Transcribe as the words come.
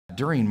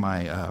during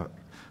my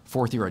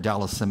fourth year at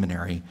Dallas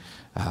Seminary,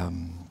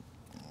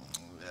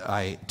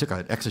 I took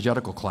an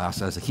exegetical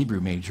class as a Hebrew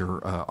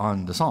major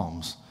on the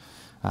Psalms,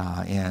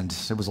 and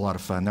it was a lot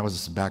of fun. That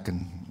was back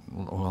in,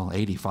 well,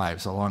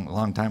 85, so a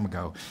long time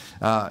ago.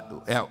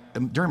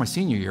 During my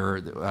senior year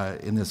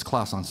in this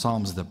class on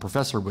Psalms, the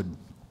professor would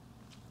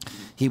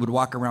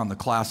walk around the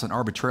class and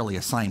arbitrarily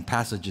assign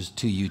passages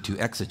to you to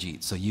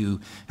exegete. So you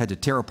had to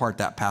tear apart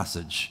that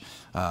passage,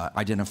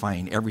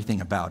 identifying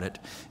everything about it.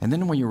 And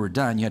then when you were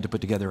done, you had to put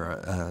together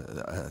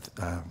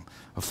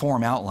a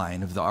form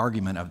outline of the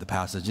argument of the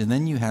passage. And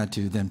then you had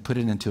to then put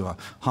it into a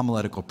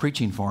homiletical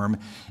preaching form.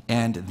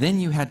 And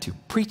then you had to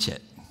preach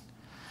it.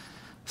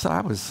 So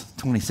I was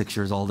 26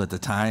 years old at the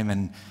time,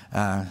 and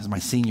it was my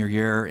senior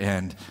year.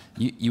 And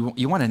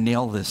you want to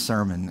nail this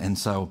sermon. And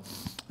so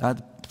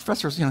the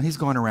professor's, he's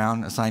going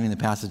around assigning the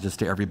passages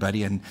to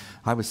everybody, and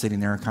I was sitting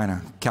there kind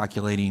of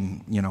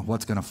calculating,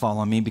 what's going to fall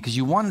on me, because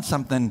you wanted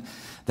something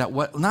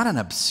not an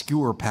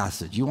obscure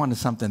passage. You wanted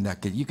something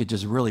that you could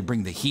just really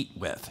bring the heat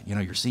with,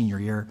 your senior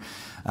year.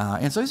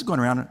 And so he's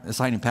going around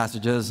assigning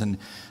passages, and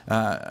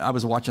I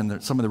was watching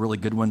some of the really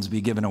good ones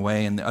be given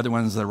away, and the other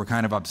ones that were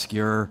kind of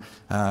obscure,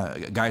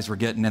 guys were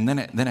getting. And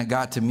then it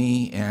got to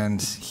me, and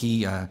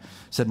he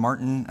said,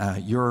 "Martin,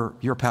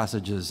 your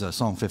passage is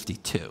Psalm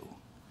 52."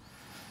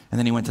 And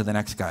then he went to the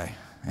next guy.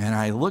 And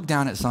I looked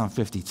down at Psalm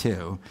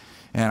 52,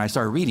 and I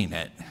started reading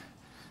it.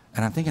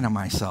 And I'm thinking to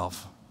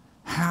myself,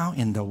 how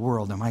in the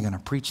world am I going to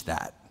preach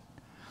that?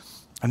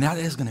 And that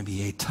is going to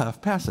be a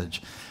tough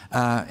passage.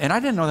 And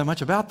I didn't know that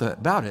much about it.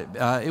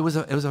 It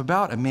was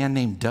about a man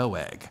named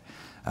Doeg,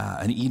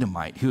 an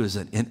Edomite, who's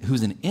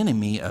an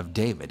enemy of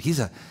David. He's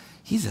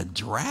a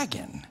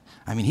dragon.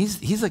 I mean,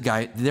 he's a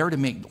guy there to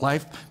make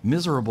life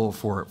miserable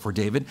for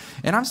David.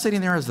 And I'm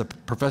sitting there as the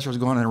professor was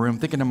going in the room,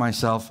 thinking to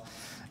myself,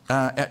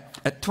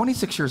 at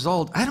 26 years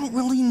old, I don't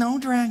really know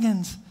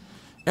dragons.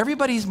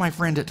 Everybody's my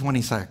friend at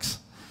 26.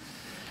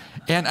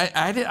 And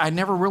I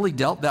never really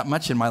dealt that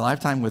much in my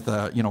lifetime with,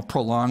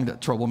 prolonged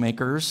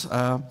troublemakers.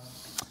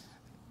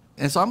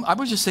 And so I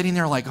was just sitting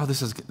there like, oh,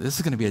 this is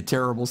going to be a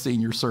terrible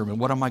senior sermon.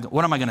 What am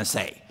I going to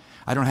say?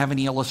 I don't have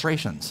any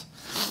illustrations.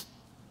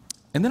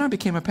 And then I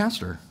became a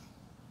pastor.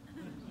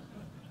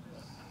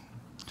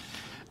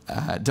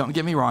 Don't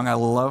get me wrong, I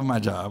love my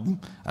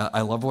job.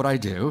 I love what I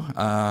do.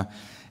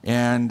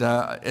 And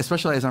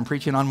especially as I'm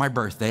preaching on my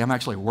birthday. I'm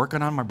actually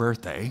working on my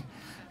birthday.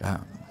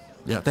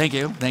 Yeah, thank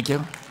you.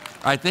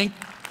 I think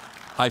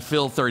I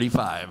feel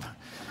 35.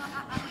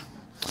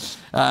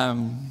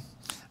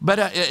 But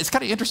it's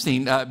kind of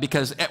interesting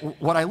because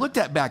what I looked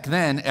at back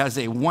then as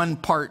a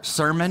one-part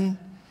sermon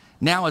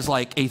now is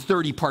like a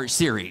 30-part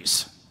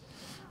series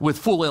with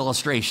full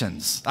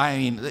illustrations. I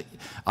mean,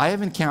 I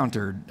have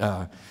encountered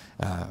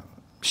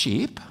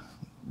sheep,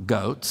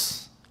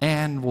 goats,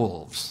 and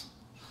wolves.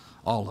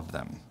 All of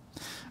them.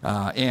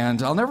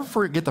 And I'll never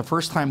forget the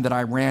first time that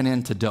I ran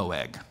into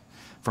Doeg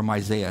from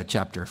Isaiah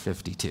chapter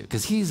 52,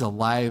 because he's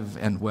alive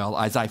and well,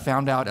 as I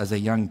found out as a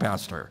young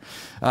pastor.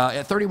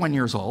 At 31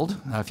 years old,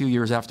 a few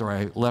years after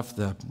I left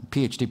the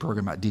PhD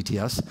program at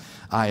DTS,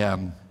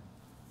 I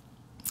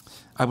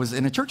was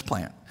in a church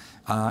plant,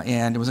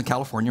 and it was in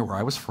California where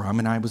I was from,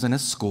 and I was in a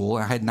school.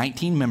 I had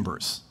 19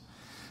 members.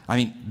 I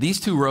mean, these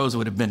 2 rows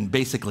would have been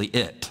basically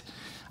it.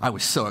 I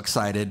was so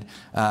excited,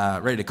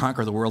 ready to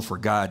conquer the world for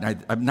God. I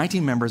have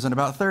 19 members and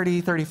about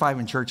 30, 35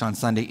 in church on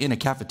Sunday in a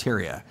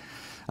cafeteria.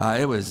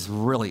 It was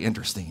really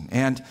interesting.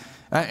 And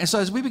so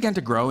as we began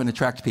to grow and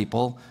attract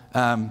people,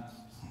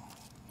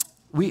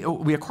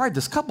 we acquired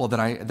this couple that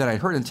I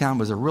heard in town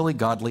was a really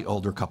godly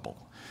older couple.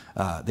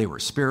 They were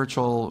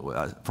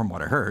spiritual, from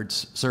what I heard,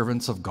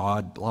 servants of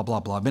God, blah,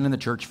 blah, blah. Been in the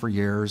church for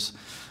years.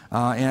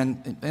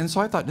 And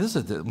so I thought, this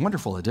is a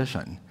wonderful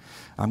addition.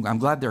 I'm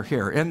glad they're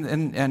here.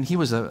 And he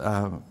was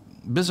a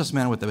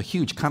businessman with a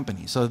huge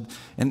company. So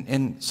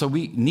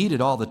we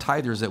needed all the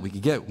tithers that we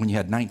could get when you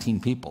had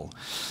 19 people.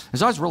 And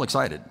so I was real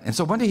excited. And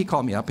so one day he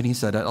called me up and he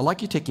said, I'd like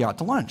to take you out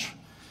to lunch.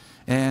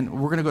 And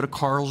we're going to go to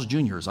Carl's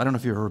Jr.'s. I don't know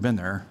if you've ever been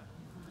there.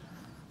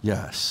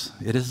 Yes,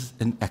 it is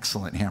an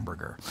excellent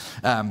hamburger.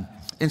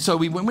 And so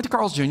we went to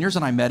Carl's Jr.'s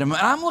and I met him. And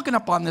I'm looking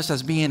up on this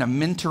as being a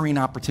mentoring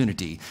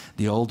opportunity.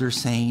 The older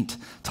saint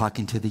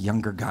talking to the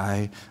younger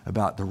guy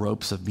about the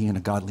ropes of being a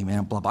godly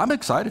man, blah, blah. I'm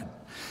excited.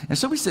 And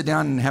so we sit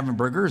down and having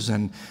burgers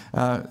and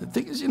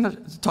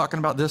things, talking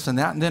about this and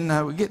that. And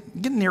then we get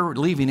near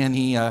leaving and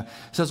he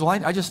says, well,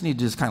 I just need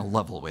to just kind of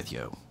level with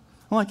you.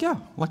 I'm like, yeah,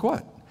 like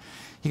what?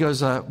 He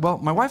goes, well,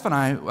 my wife and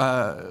I,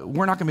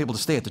 we're not going to be able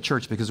to stay at the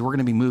church because we're going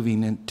to be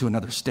moving into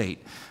another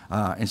state.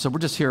 And so we're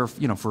just here,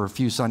 for a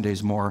few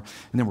Sundays more,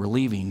 and then we're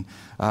leaving.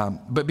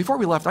 But before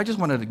we left, I just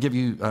wanted to give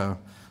you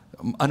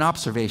an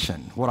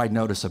observation, what I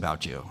notice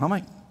about you. I'm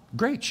like,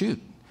 great, shoot.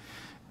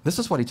 This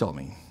is what he told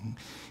me.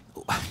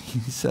 He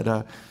said,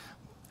 I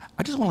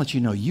just want to let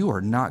you know you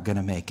are not going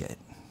to make it.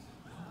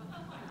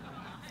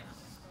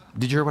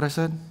 Did you hear what I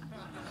said?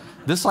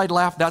 This side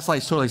laughed, that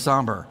side's totally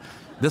somber.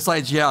 This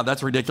side's, yeah,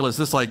 that's ridiculous.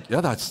 This side, yeah,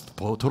 that's a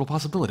total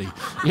possibility.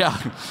 Yeah.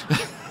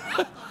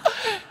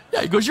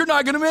 Yeah, he goes, you're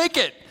not going to make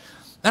it.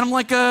 And I'm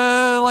like,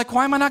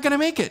 why am I not going to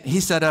make it? He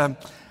said,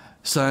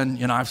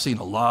 son, I've seen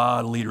a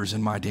lot of leaders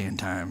in my day and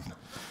time.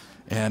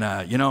 And,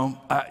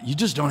 you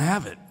just don't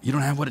have it. You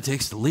don't have what it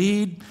takes to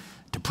lead,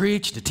 to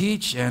preach, to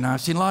teach. And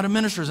I've seen a lot of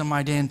ministers in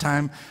my day and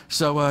time.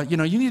 So, you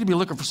need to be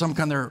looking for some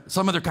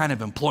other kind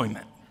of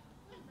employment.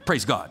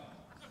 Praise God.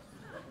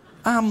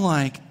 I'm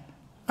like,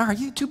 all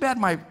right, too bad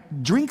my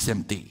drink's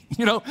empty,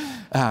 you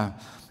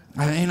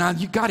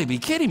got to be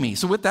kidding me.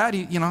 So with that,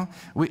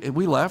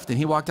 we left, and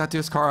he walked out to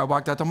his car. I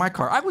walked out to my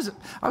car.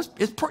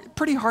 It's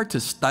pretty hard to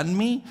stun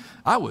me.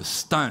 I was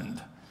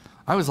stunned.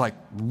 I was like,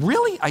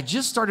 really? I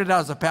just started out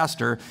as a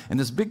pastor, and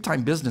this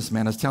big-time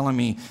businessman is telling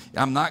me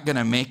I'm not going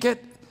to make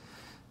it.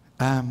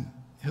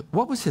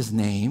 What was his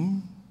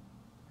name?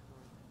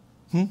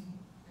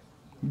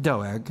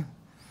 Doeg.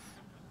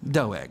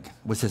 Doeg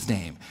was his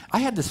name. I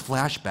had this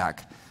flashback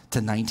to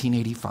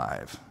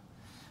 1985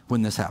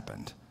 when this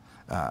happened.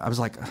 I was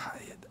like,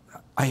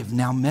 I have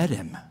now met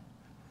him.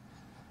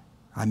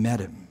 I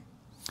met him.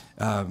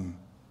 I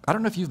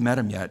don't know if you've met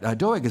him yet.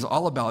 Doeg is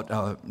all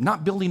about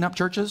not building up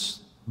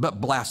churches,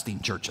 but blasting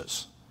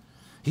churches.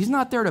 He's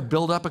not there to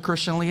build up a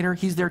Christian leader.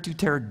 He's there to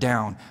tear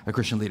down a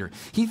Christian leader.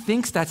 He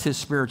thinks that's his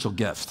spiritual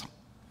gift.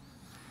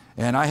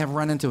 And I have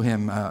run into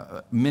him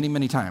many,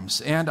 many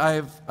times. And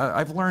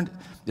I've learned,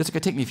 it's going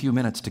to take me a few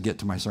minutes to get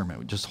to my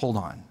sermon. Just hold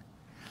on.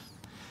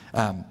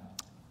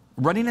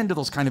 Running into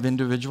those kind of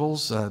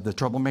individuals, the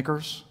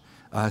troublemakers,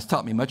 has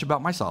taught me much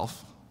about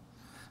myself,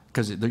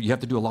 because you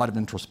have to do a lot of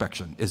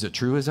introspection. Is it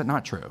true? Is it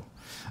not true?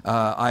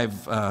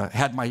 I've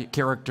had my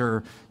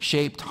character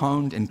shaped,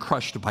 honed, and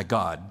crushed by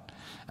God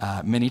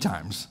many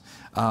times.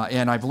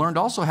 And I've learned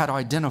also how to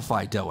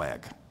identify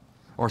Doeg.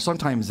 Or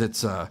sometimes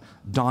it's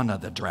Donna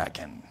the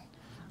dragon.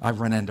 I've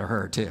run into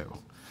her too.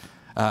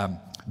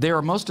 They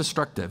are most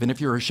destructive. And if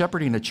you're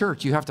shepherding a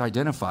church, you have to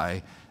identify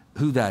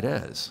who that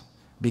is,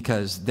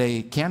 because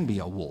they can be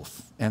a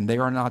wolf, and they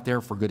are not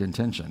there for good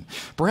intention.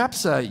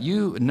 Perhaps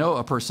you know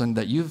a person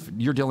that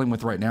you're dealing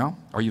with right now,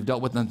 or you've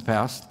dealt with in the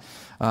past.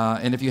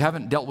 And if you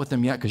haven't dealt with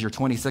them yet because you're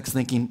 26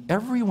 thinking,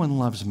 everyone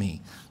loves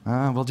me,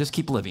 well, just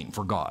keep living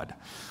for God.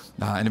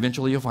 And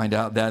eventually you'll find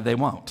out that they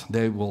won't.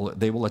 They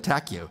will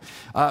attack you.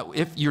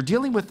 If you're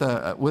dealing with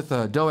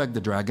Doeg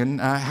the dragon,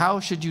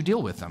 how should you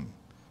deal with them?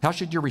 How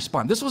should you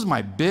respond? This was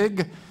my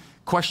big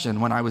question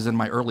when I was in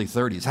my early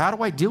 30s. How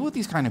do I deal with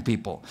these kind of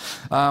people?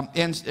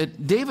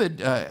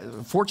 David,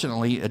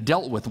 fortunately,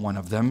 dealt with one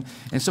of them.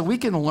 And so we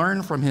can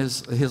learn from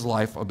his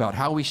life about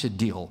how we should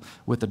deal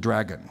with the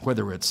dragon,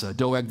 whether it's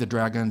Doeg the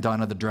dragon,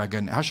 Donna the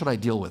dragon. How should I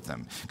deal with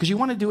them? Because you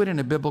want to do it in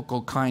a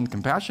biblical, kind,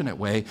 compassionate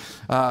way,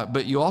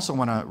 but you also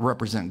want to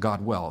represent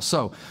God well.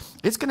 So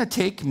it's going to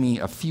take me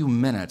a few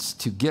minutes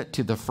to get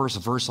to the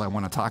first verse I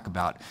want to talk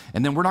about.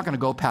 And then we're not going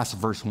to go past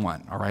verse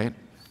 1, all right?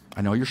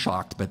 I know you're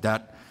shocked, but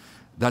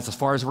that's as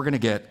far as we're going to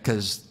get,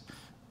 because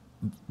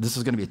this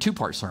is going to be a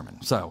two-part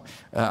sermon. So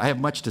I have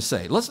much to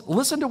say. Let's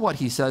listen to what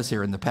he says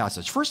here in the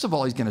passage. First of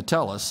all, he's going to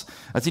tell us,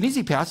 it's an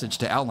easy passage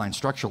to outline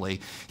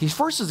structurally. He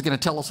first is going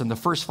to tell us in the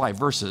first 5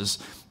 verses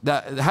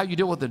that how you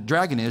deal with the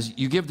dragon is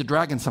you give the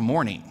dragon some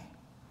warning.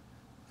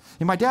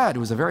 And my dad, who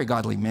was a very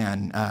godly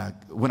man,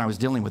 when I was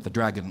dealing with the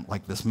dragon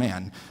like this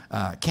man,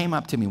 came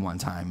up to me one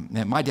time.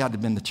 And my dad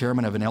had been the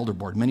chairman of an elder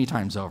board many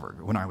times over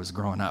when I was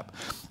growing up.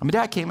 And my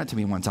dad came up to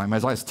me one time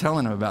as I was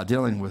telling him about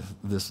dealing with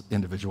this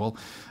individual.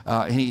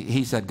 And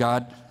he said,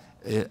 God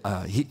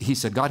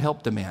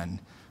help the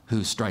man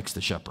who strikes the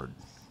shepherd.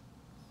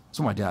 That's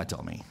what my dad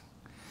told me.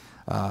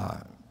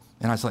 And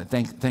I was like,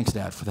 thanks,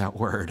 Dad, for that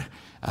word.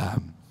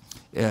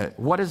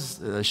 What is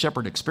the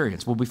shepherd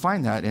experience? Well, we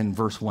find that in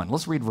verse 1.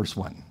 Let's read verse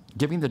 1.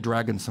 Giving the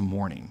dragon some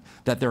warning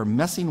that they're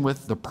messing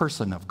with the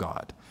person of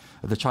God,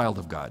 the child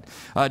of God.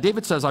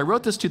 David says, I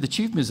wrote this to the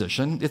chief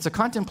musician. It's a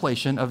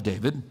contemplation of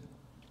David.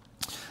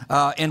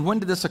 And when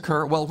did this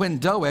occur? Well, when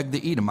Doeg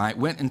the Edomite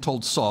went and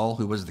told Saul,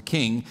 who was the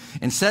king,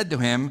 and said to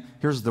him,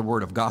 here's the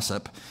word of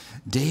gossip,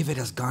 David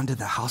has gone to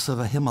the house of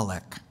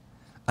Ahimelech,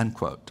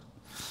 unquote.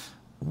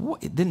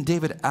 Then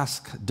David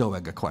asked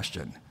Doeg a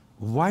question.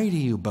 Why do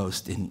you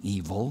boast in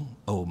evil,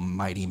 O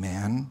mighty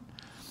man?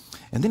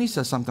 And then he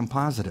says something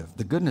positive.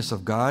 The goodness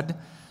of God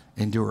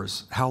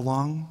endures how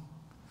long?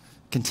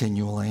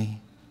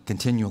 Continually,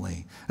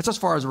 continually. That's as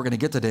far as we're going to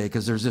get today,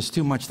 because there's just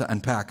too much to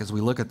unpack as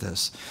we look at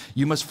this.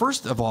 You must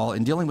first of all,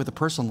 in dealing with a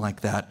person like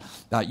that,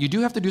 you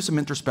do have to do some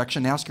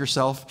introspection. Ask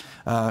yourself,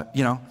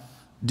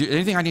 do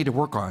anything I need to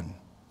work on?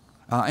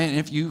 And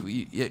if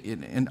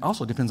and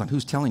also depends on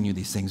who's telling you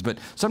these things, but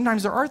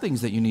sometimes there are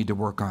things that you need to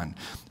work on.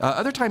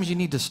 Other times you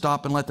need to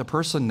stop and let the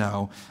person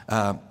know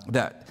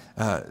that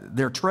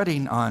they're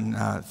treading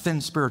on thin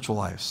spiritual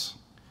ice,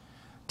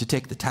 to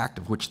take the tact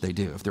of which they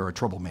do if they're a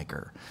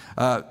troublemaker.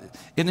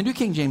 In the New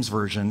King James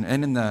Version,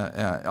 and in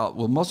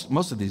the,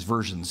 most of these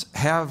versions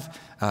have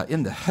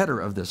in the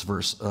header of this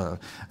verse,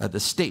 the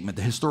statement,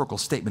 the historical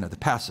statement of the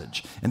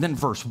passage. And then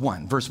verse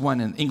 1. Verse 1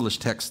 in English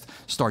text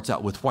starts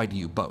out with, why do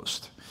you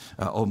boast?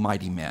 O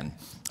mighty man.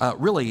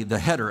 Really, the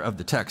header of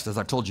the text, as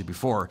I've told you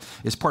before,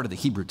 is part of the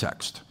Hebrew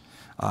text.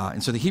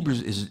 And so the Hebrew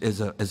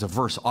is a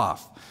verse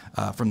off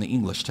from the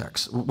English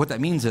text. What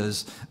that means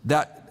is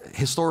that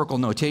historical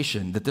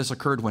notation that this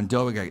occurred when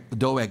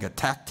Doeg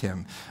attacked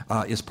him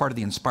is part of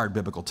the inspired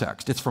biblical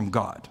text. It's from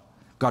God.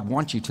 God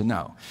wants you to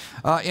know.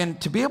 And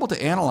to be able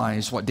to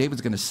analyze what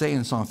David's going to say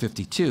in Psalm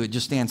 52, it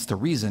just stands to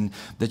reason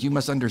that you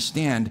must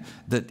understand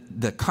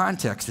the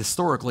context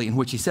historically in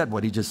which he said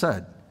what he just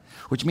said,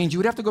 which means you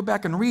would have to go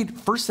back and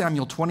read 1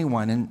 Samuel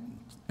 21 and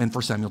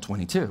 1 Samuel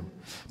 22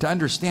 to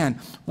understand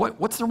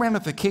what's the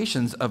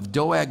ramifications of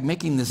Doeg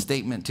making this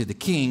statement to the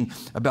king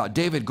about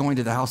David going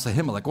to the house of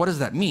Ahimelech. What does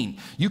that mean?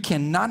 You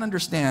cannot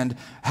understand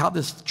how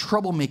this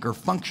troublemaker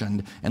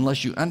functioned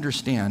unless you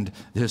understand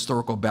the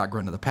historical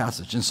background of the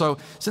passage. And so,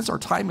 since our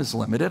time is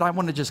limited, I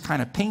want to just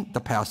kind of paint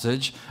the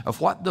passage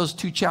of what those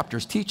two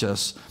chapters teach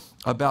us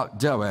about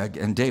Doeg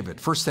and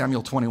David. 1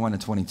 Samuel 21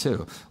 and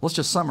 22. Let's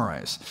just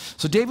summarize.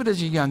 So David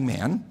is a young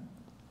man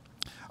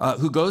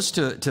who goes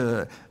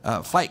to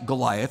fight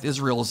Goliath,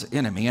 Israel's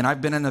enemy. And I've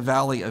been in the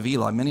valley of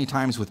Elah many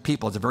times with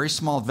people. It's a very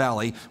small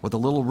valley with a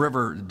little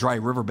river, dry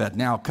riverbed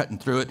now cutting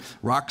through it,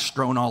 rocks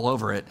strewn all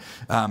over it.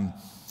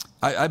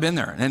 I've been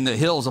there. And the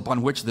hills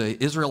upon which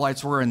the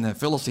Israelites were and the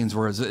Philistines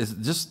were,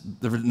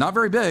 they're not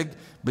very big,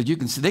 but you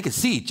can see, they could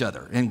see each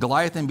other, and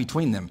Goliath in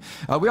between them.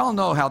 We all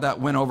know how that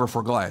went over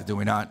for Goliath, do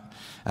we not?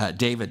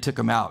 David took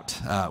him out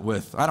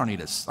with, I don't need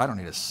a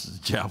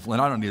javelin,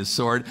 I don't need a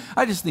sword,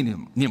 I just need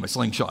him a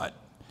slingshot.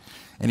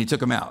 And he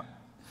took him out.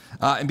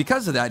 And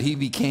because of that, he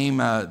became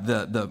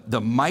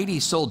the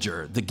mighty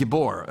soldier, the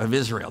Gibor of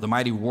Israel, the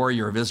mighty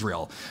warrior of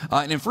Israel.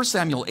 And in 1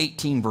 Samuel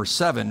 18, verse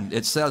 7,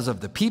 it says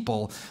of the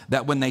people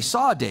that when they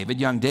saw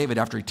David, young David,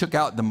 after he took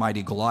out the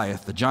mighty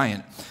Goliath, the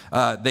giant,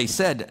 they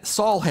said,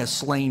 Saul has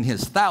slain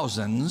his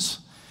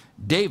thousands,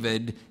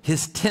 David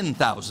his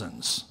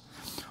 10,000s.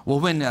 Well,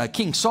 when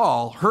King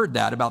Saul heard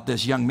that about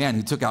this young man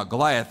who took out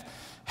Goliath,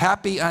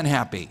 happy,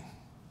 unhappy.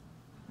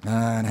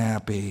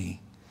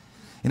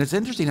 And it's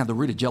interesting how the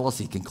root of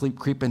jealousy can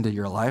creep into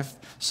your life.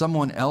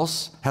 Someone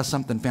else has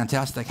something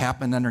fantastic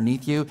happen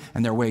underneath you,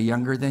 and they're way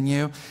younger than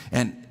you,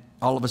 and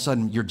all of a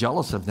sudden you're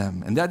jealous of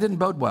them. And that didn't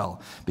bode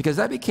well, because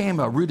that became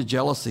a root of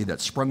jealousy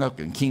that sprung up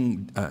in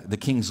the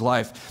king's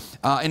life.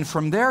 And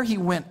from there he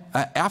went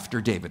after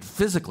David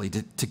physically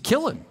to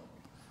kill him.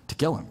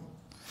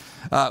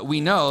 We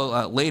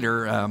know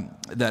later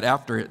that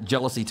after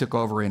jealousy took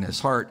over in his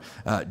heart,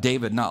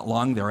 David not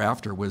long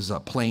thereafter was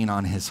playing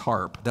on his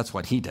harp. That's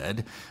what he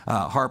did.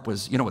 Harp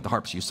was, you know what the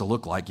harps used to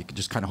look like. You could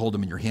just kind of hold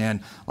them in your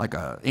hand like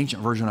an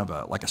ancient version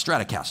of like a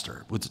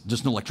Stratocaster with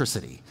just no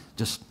electricity,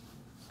 just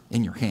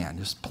in your hand,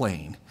 just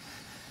playing.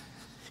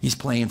 He's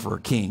playing for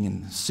a king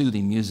and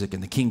soothing music,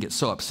 and the king gets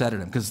so upset at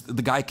him because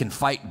the guy can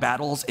fight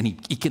battles and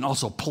he can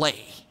also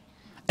play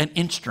an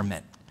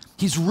instrument.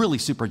 He's really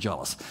super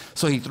jealous.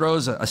 So he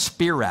throws a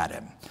spear at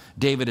him.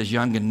 David is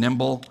young and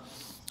nimble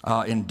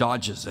and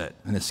dodges it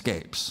and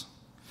escapes.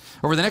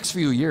 Over the next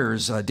few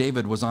years,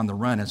 David was on the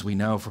run, as we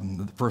know from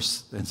the 1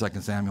 and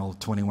 2 Samuel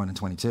 21 and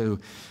 22.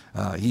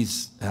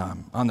 He's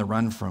on the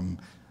run from,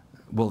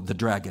 the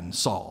dragon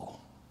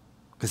Saul,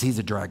 because he's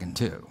a dragon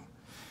too.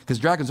 Because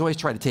dragons always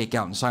try to take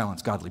out and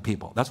silence godly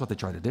people. That's what they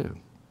try to do.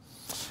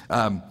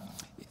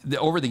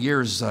 Over the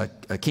years,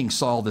 King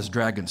Saul, this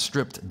dragon,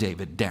 stripped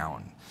David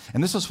down.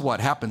 And this is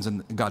what happens in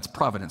God's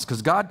providence,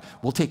 because God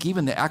will take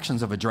even the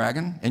actions of a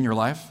dragon in your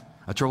life,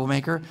 a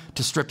troublemaker,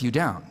 to strip you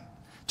down,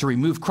 to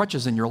remove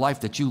crutches in your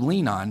life that you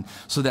lean on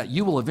so that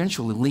you will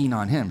eventually lean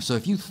on him. So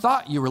if you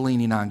thought you were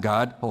leaning on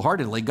God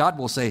wholeheartedly, God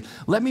will say,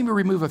 let me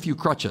remove a few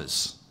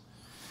crutches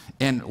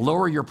and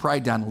lower your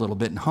pride down a little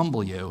bit and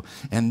humble you,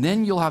 and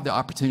then you'll have the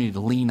opportunity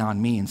to lean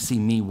on me and see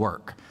me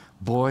work.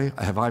 Boy,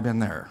 have I been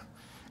there.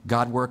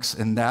 God works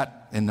in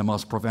the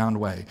most profound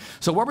way.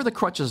 So what were the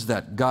crutches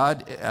that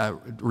God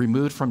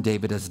removed from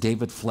David as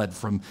David fled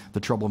from the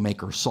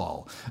troublemaker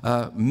Saul?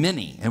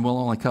 Many, and we'll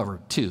only cover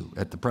two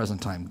at the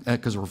present time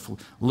because we're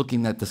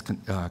looking at this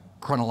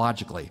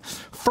chronologically.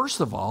 First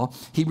of all,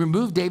 he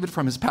removed David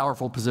from his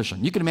powerful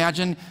position. You can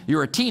imagine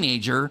you're a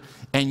teenager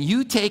and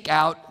you take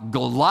out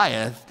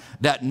Goliath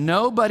that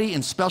nobody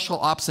in special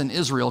ops in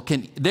Israel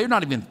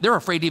they're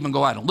afraid to even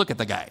go out and look at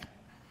the guy.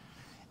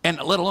 And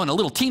let alone a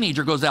little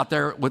teenager goes out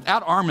there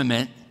without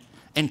armament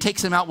and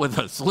takes him out with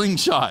a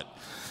slingshot.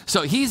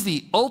 So he's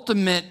the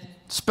ultimate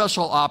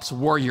special ops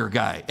warrior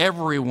guy.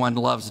 Everyone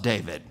loves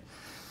David.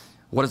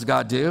 What does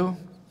God do?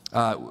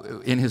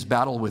 In his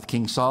battle with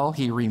King Saul,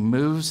 he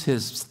removes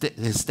his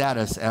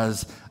status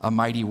as a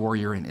mighty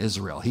warrior in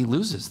Israel. He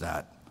loses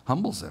that,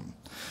 humbles him.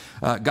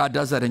 God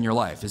does that in your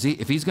life.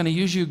 If he's going to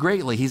use you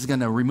greatly, he's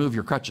going to remove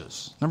your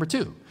crutches. Number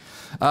two,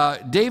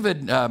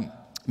 David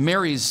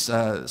marries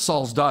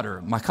Saul's daughter,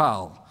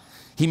 Michal.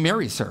 He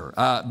marries her.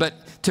 But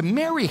to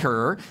marry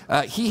her,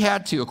 he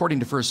had to, according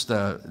to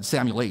 1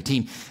 Samuel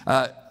 18,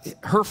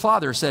 her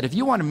father said, if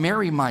you want to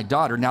marry my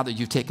daughter, now that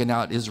you've taken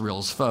out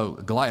Israel's foe,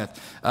 Goliath,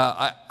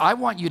 I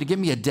want you to give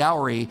me a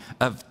dowry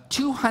of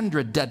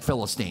 200 dead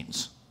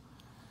Philistines.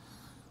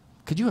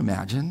 Could you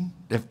imagine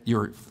if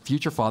your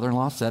future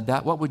father-in-law said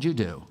that? What would you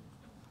do?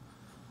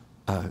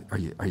 Are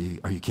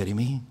you kidding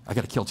me? I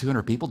got to kill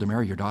 200 people to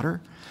marry your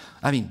daughter?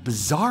 I mean,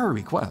 bizarre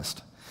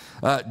request.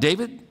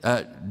 David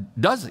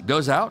does it,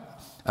 goes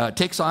out,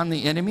 takes on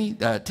the enemy,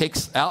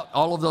 takes out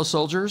all of those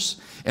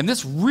soldiers. And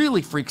this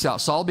really freaks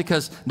out Saul,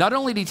 because not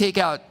only did he take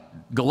out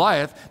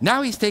Goliath,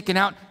 now he's taken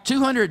out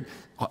 200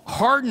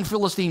 hardened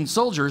Philistine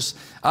soldiers.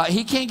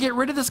 He can't get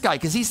rid of this guy,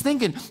 because he's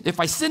thinking, if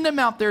I send him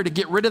out there to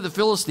get rid of the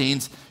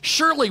Philistines,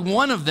 surely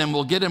one of them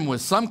will get him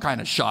with some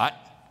kind of shot.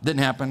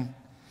 Didn't happen.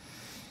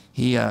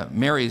 He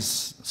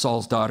marries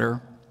Saul's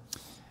daughter.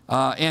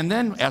 And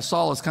then as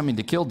Saul is coming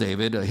to kill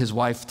David, his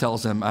wife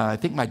tells him, I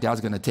think my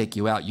dad's going to take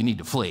you out. You need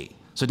to flee.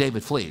 So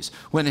David flees.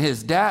 When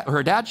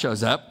her dad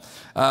shows up,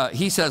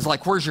 he says,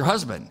 like, where's your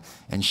husband?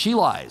 And she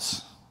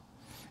lies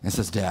and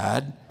says,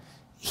 Dad,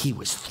 he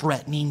was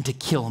threatening to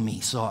kill me.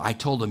 So I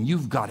told him,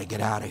 you've got to get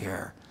out of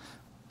here.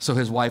 So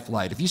his wife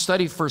lied. If you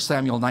study 1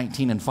 Samuel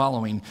 19 and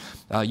following,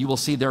 you will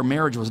see their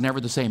marriage was never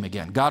the same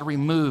again. God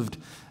removed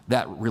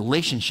that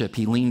relationship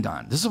he leaned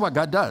on. This is what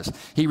God does.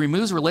 He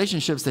removes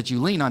relationships that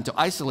you lean on to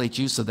isolate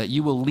you so that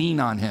you will lean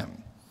on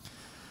him.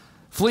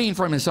 Fleeing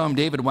from his home,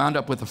 David wound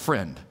up with a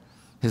friend.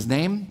 His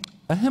name,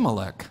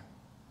 Ahimelech.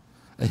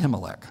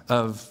 Ahimelech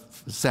of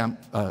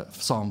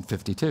Psalm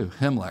 52.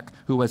 Ahimelech.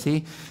 Who was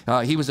he?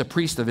 He was a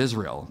priest of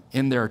Israel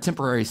in their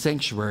temporary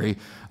sanctuary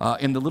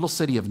in the little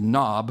city of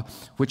Nob,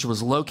 which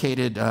was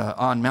located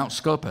on Mount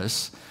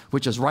Scopus,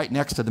 which is right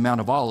next to the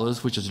Mount of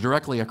Olives, which is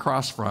directly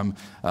across from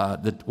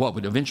what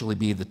would eventually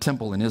be the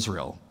temple in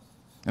Israel.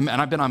 And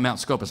I've been on Mount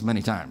Scopus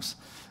many times.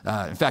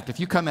 In fact, if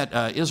you come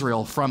at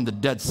Israel from the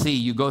Dead Sea,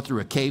 you go through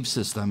a cave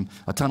system,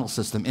 a tunnel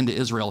system into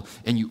Israel,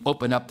 and you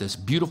open up this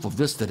beautiful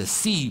vista to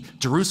see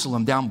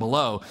Jerusalem down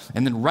below.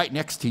 And then right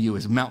next to you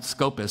is Mount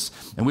Scopus.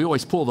 And we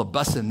always pull the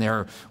bus in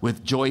there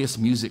with joyous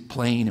music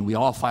playing, and we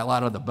all file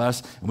out of the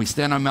bus, and we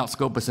stand on Mount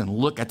Scopus and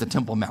look at the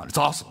Temple Mount. It's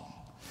awesome.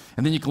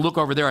 And then you can look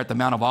over there at the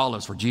Mount of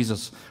Olives where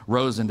Jesus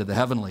rose into the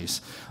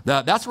heavenlies.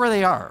 That's where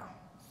they are.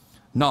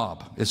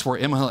 Nob is where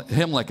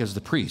Ahimelech is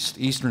the priest,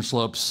 eastern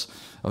slopes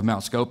of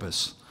Mount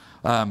Scopus.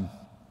 But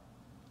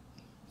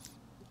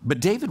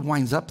David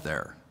winds up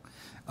there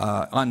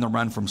on the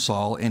run from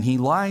Saul, and he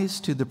lies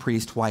to the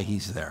priest why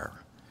he's there.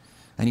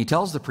 And he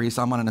tells the priest,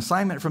 I'm on an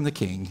assignment from the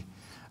king,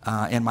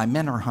 and my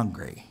men are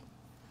hungry.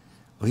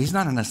 Well, he's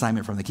not on an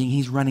assignment from the king.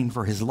 He's running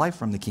for his life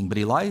from the king, but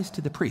he lies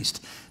to the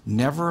priest.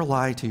 Never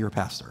lie to your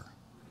pastor.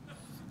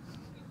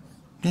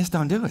 Just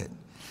don't do it.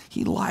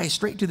 He lies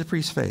straight to the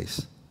priest's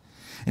face.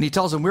 And he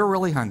tells him, we're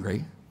really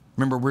hungry.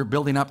 Remember, we're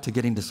building up to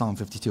getting to Psalm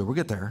 52. We'll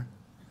get there.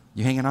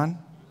 You hanging on?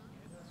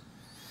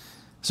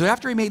 So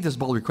after he made this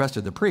bold request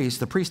to the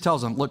priest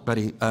tells him, look,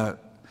 buddy,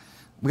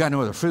 we got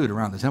no other food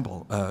around the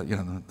temple,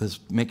 this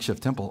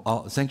makeshift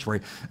temple,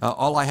 sanctuary.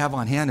 All I have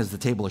on hand is the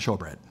table of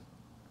showbread.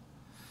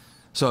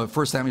 So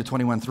 1 Samuel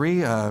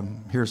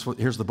 21:3,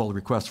 here's the bold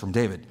request from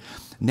David.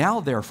 Now,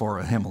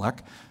 therefore, Ahimelech,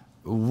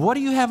 what do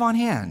you have on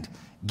hand?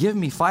 Give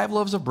me 5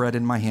 loaves of bread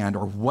in my hand,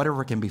 or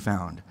whatever can be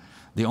found.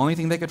 The only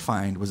thing they could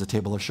find was a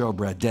table of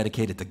showbread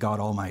dedicated to God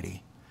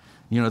Almighty.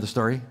 You know the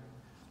story?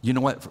 You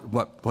know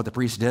what the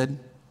priest did?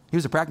 He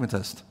was a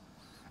pragmatist,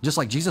 just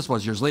like Jesus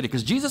was years later,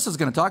 because Jesus is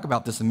going to talk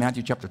about this in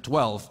Matthew chapter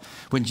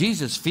 12, when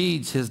Jesus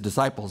feeds his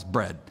disciples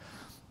bread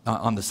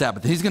on the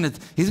Sabbath. He's going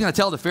to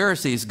tell the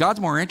Pharisees, God's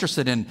more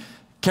interested in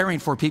caring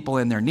for people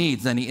in their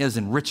needs than he is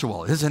in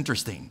ritual. It's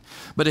interesting.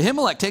 But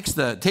Ahimelech takes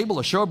the table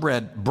of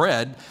showbread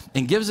bread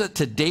and gives it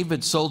to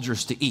David's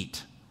soldiers to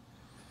eat.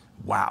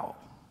 Wow.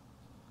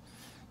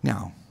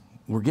 Now,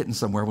 we're getting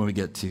somewhere when we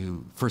get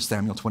to 1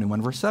 Samuel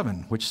 21, verse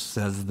 7, which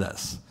says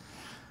this.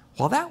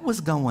 While that was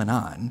going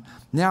on,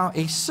 now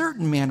a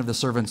certain man of the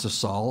servants of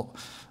Saul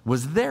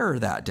was there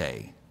that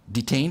day,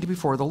 detained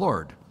before the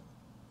Lord.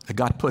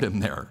 God put him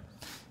there.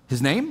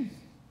 His name?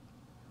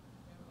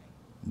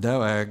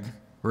 Doeg.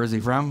 Where is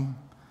he from?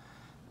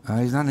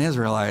 He's not an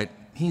Israelite.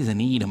 He's an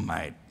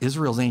Edomite,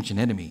 Israel's ancient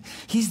enemy.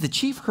 He's the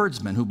chief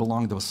herdsman who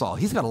belonged to Saul.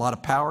 He's got a lot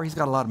of power. He's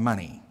got a lot of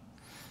money.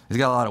 He's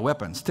got a lot of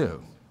weapons,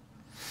 too.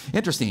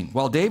 Interesting.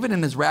 While David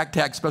and his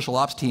ragtag special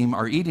ops team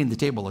are eating the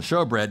table of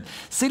showbread,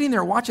 sitting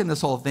there watching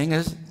this whole thing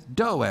is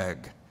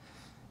Doeg.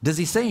 Does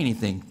he say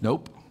anything?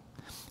 Nope.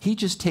 He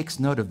just takes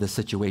note of the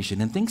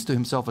situation and thinks to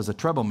himself as a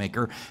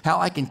troublemaker, how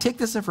I can take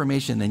this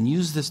information and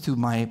use this to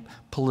my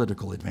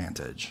political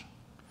advantage.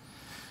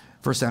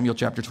 1 Samuel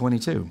chapter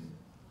 22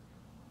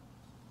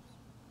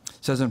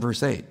 says in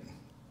verse 8,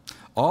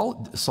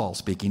 Saul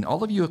speaking,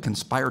 all of you have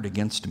conspired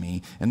against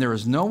me, and there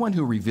is no one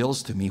who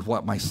reveals to me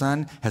what my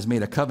son has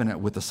made a covenant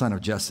with the son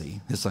of Jesse,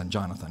 his son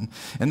Jonathan.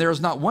 And there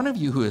is not one of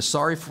you who is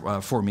sorry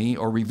for me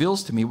or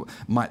reveals to me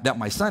that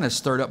my son has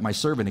stirred up my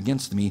servant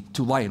against me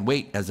to lie in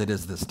wait as it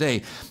is this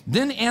day.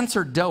 Then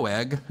answered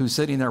Doeg, who's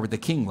sitting there with the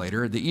king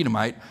later, the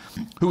Edomite,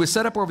 who was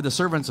set up over the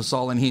servants of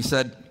Saul, and he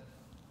said,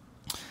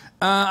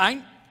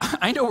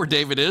 I know where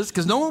David is,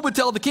 because no one would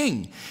tell the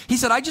king. He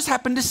said, I just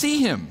happened to see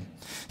him.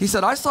 He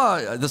said, I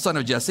saw the son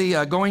of Jesse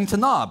going to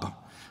Nob,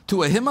 to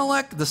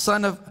Ahimelech, the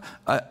son of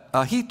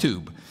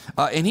Ahitub.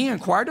 And he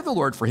inquired of the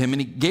Lord for him,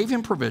 and he gave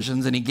him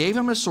provisions, and he gave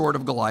him a sword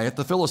of Goliath,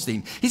 the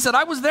Philistine. He said,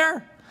 I was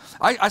there.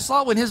 I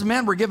saw when his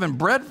men were given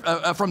bread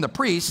from the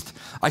priest.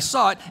 I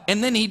saw it,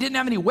 and then he didn't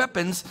have any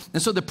weapons.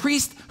 And so the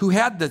priest who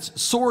had the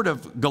sword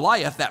of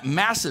Goliath, that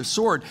massive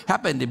sword,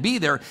 happened to be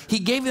there. He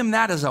gave him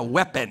that as a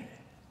weapon.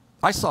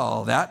 I saw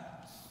all that.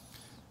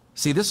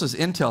 See, this was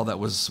intel that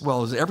was, well,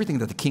 it was everything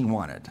that the king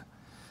wanted.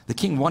 The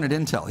king wanted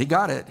intel. He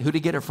got it. Who did he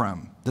get it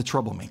from? The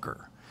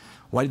troublemaker.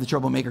 Why did the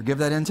troublemaker give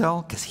that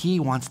intel? Because he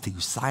wants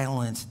to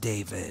silence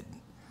David.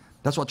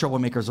 That's what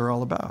troublemakers are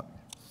all about.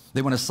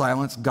 They want to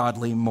silence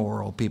godly,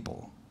 moral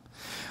people.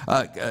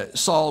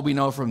 Saul, we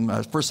know from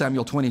 1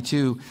 Samuel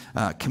 22,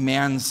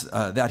 commands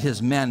that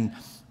his men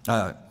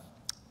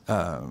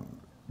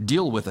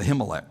deal with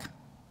Ahimelech.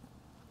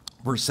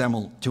 1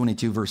 Samuel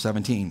 22, verse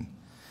 17.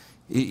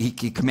 He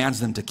commands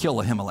them to kill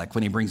Ahimelech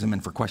when he brings them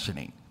in for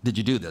questioning. Did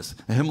you do this?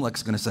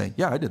 Ahimelech's going to say,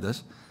 yeah, I did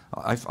this.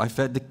 I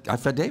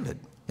fed David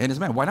and his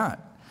men. Why not?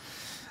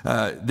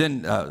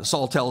 Then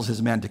Saul tells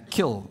his men to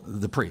kill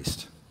the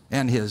priest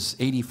and his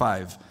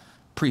 85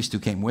 priests who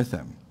came with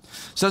him.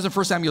 It says in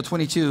 1 Samuel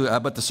 22,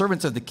 but the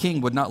servants of the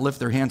king would not lift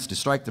their hands to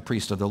strike the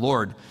priest of the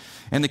Lord.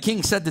 And the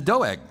king said to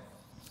Doeg,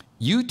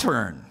 you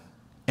turn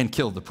and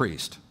kill the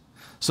priest.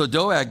 So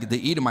Doeg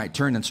the Edomite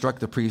turned and struck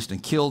the priest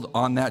and killed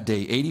on that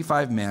day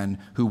 85 men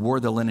who wore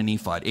the linen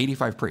ephod,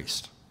 85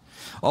 priests.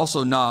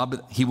 Also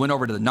Nob, he went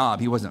over to the Nob,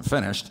 he wasn't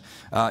finished.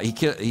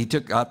 He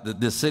took out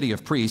the city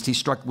of priests. He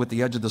struck with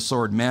the edge of the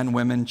sword men,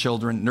 women,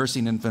 children,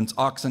 nursing infants,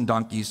 oxen,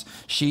 donkeys,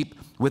 sheep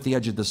with the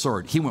edge of the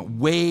sword. He went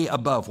way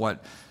above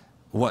what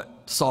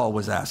Saul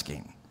was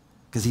asking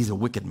because he's a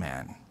wicked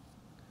man.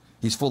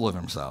 He's full of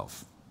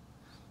himself.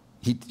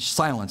 He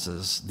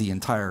silences the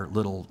entire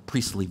little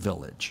priestly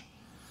village.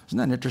 Isn't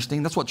that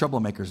interesting? That's what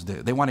troublemakers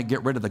do. They want to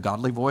get rid of the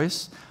godly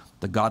voice,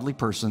 the godly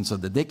person, so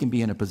that they can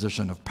be in a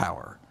position of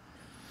power.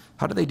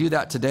 How do they do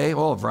that today?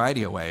 Oh, a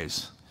variety of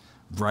ways.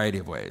 Variety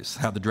of ways.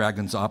 How the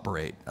dragons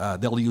operate.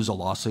 They'll use a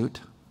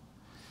lawsuit.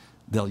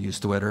 They'll use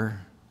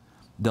Twitter.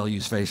 They'll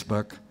use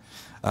Facebook.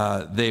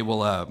 They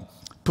will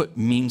put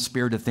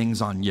mean-spirited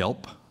things on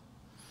Yelp.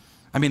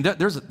 I mean,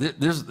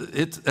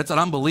 it's an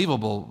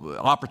unbelievable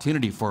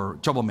opportunity for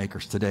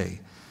troublemakers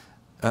today.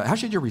 How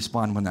should you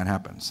respond when that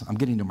happens? I'm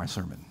getting to my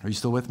sermon. Are you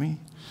still with me?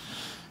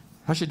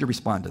 How should you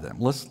respond to them?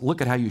 Let's look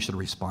at how you should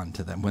respond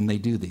to them when they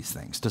do these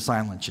things to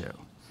silence you.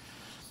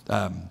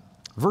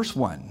 Verse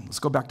 1. Let's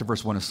go back to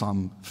verse 1 of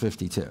Psalm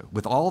 52.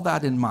 With all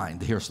that in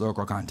mind, the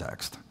historical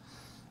context.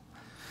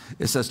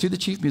 It says, to the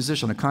chief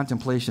musician, a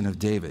contemplation of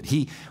David.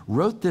 He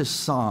wrote this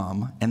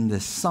psalm and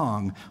this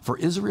song for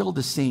Israel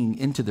to sing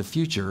into the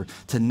future,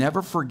 to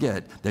never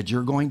forget that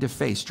you're going to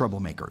face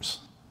troublemakers.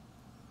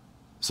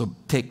 So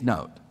take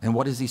note. And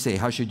what does he say?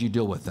 How should you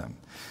deal with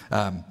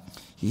them?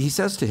 He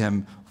says to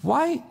him,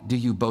 why do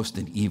you boast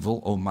in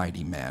evil, O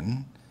mighty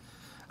men?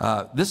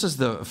 This is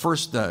the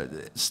first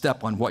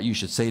step on what you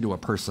should say to a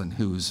person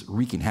who's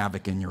wreaking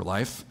havoc in your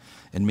life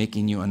and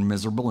making you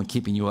miserable and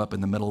keeping you up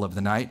in the middle of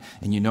the night,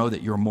 and you know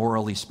that you're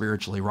morally,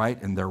 spiritually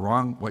right and they're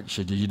wrong. What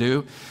should you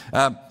do?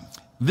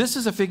 This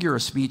is a figure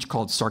of speech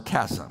called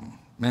sarcasm.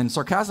 And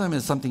sarcasm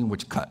is something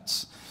which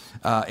cuts.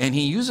 And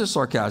he uses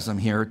sarcasm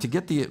here to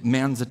get the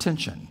man's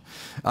attention.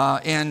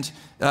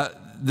 The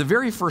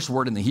very first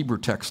word in the Hebrew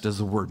text is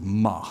the word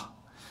ma.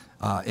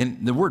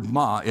 And the word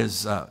ma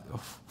is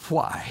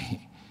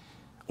why,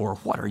 or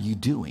what are you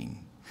doing?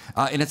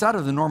 And it's out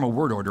of the normal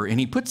word order, and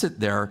he puts it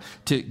there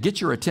to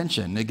get your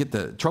attention, to get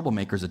the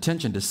troublemaker's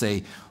attention, to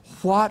say,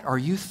 what are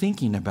you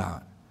thinking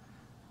about?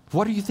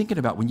 What are you thinking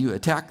about when you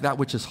attack that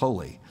which is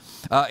holy?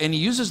 And he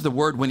uses the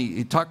word, when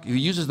he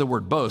uses the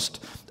word boast,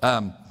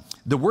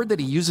 the word that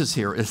he uses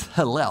here is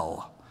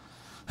hallel.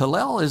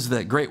 Hallel is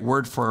the great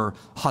word for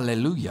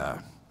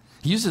hallelujah.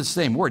 He uses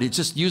the same word. It's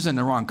just used in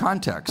the wrong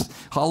context.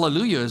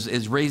 Hallelujah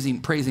is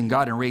praising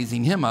God and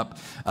raising him up.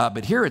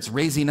 But here it's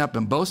raising up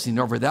and boasting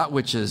over that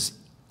which is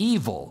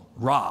evil,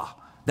 ra,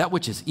 that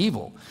which is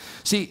evil.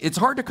 See, it's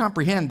hard to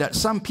comprehend that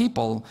some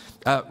people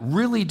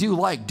really do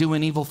like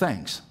doing evil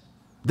things.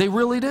 They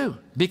really do,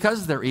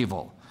 because they're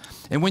evil.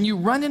 And when you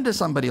run into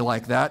somebody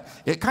like that,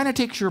 it kind of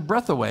takes your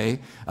breath away,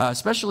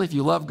 especially if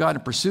you love God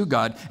and pursue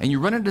God, and you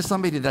run into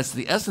somebody that's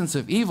the essence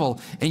of evil,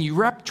 and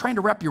you're trying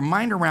to wrap your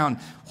mind around,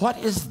 what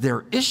is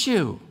their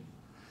issue?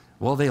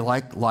 Well, they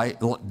like light,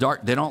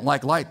 dark. They don't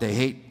like light. They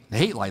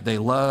hate light. They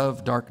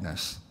love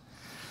darkness.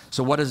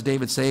 So what does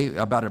David say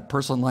about a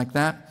person like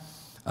that?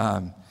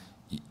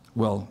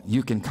 Well,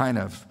 you can kind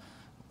of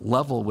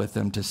level with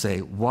them to say,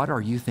 what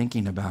are you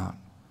thinking about?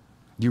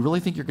 Do you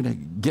really think you're going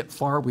to get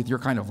far with your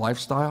kind of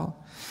lifestyle?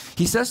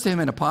 He says to him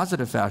in a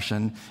positive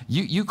fashion,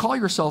 you call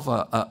yourself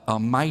a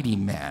mighty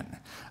man.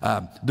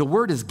 The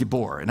word is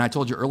Gibor, and I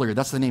told you earlier,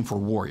 that's the name for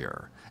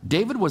warrior.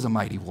 David was a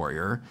mighty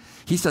warrior.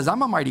 He says,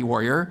 I'm a mighty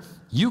warrior.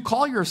 You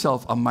call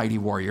yourself a mighty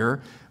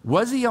warrior.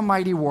 Was he a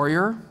mighty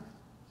warrior?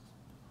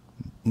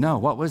 No,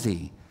 what was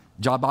he?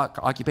 Job,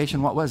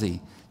 occupation, what was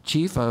he?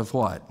 Chief of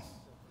what?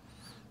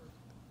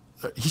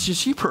 He's a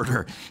sheep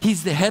herder.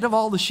 He's the head of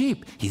all the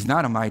sheep. He's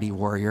not a mighty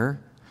warrior.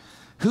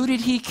 Who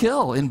did he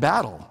kill in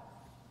battle?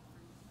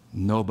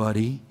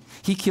 Nobody.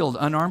 He killed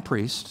unarmed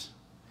priests.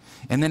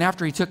 And then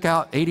after he took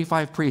out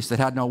 85 priests that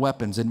had no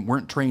weapons and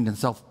weren't trained in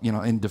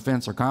in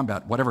defense or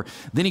combat, whatever,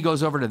 then he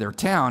goes over to their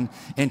town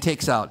and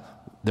takes out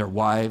their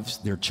wives,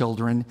 their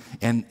children,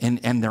 and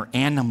their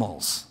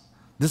animals.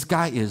 This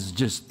guy is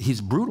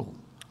he's brutal.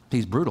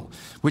 He's brutal,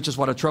 which is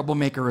what a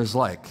troublemaker is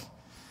like.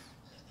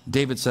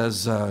 David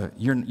says,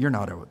 you're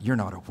not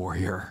a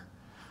warrior.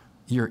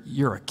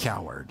 You're a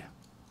coward.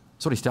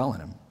 That's what he's telling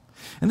him.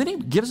 And then he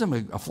gives him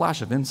a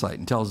flash of insight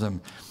and tells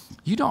him,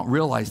 you don't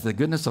realize the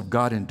goodness of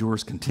God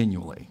endures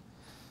continually.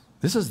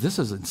 This is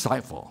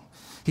insightful.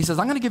 He says,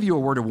 I'm going to give you a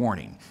word of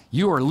warning.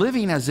 You are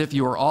living as if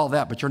you are all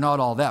that, but you're not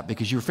all that,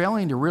 because you're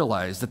failing to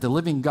realize that the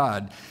living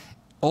God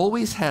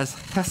always has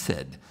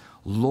hesed.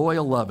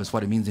 Loyal love is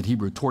what it means in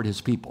Hebrew, toward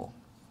his people.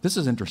 This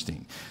is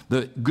interesting.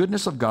 The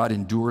goodness of God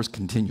endures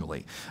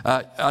continually.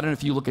 I don't know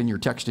if you look in your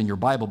text in your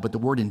Bible, but the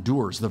word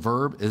endures, the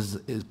verb, is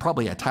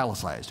probably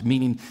italicized,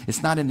 meaning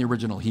it's not in the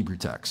original Hebrew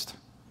text.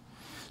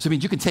 So it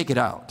means you can take it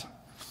out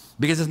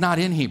because it's not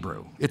in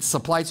Hebrew. It's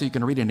supplied so you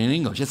can read it in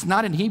English. It's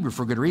not in Hebrew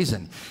for good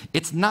reason.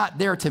 It's not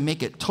there to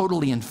make it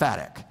totally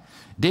emphatic.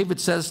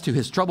 David says to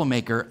his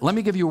troublemaker, let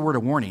me give you a word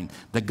of warning.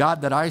 The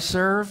God that I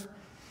serve,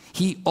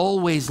 he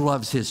always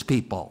loves his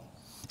people.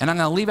 And I'm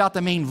going to leave out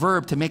the main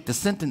verb to make the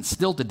sentence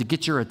stilted to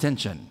get your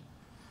attention.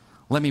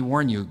 Let me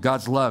warn you,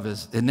 God's love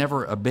is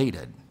never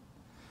abated.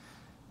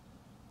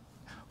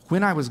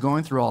 When I was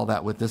going through all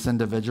that with this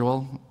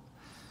individual,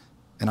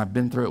 and I've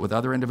been through it with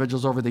other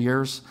individuals over the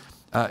years,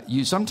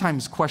 you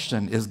sometimes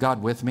question, is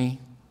God with me?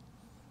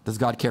 Does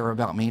God care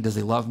about me? Does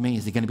he love me?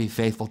 Is he going to be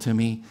faithful to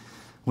me?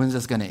 When's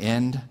this going to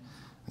end?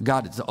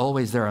 God is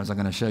always there, as I'm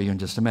going to show you in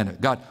just a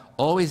minute. God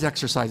always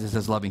exercises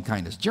his loving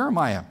kindness.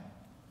 Jeremiah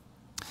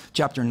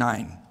chapter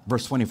 9.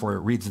 Verse 24, it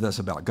reads this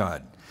about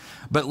God.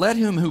 But let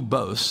him who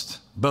boast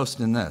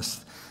in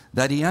this,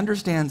 that he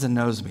understands and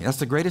knows me. That's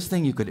the greatest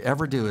thing you could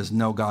ever do, is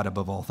know God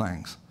above all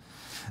things.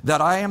 That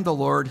I am the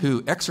Lord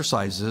who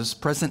exercises,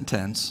 present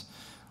tense.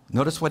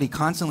 Notice what he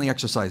constantly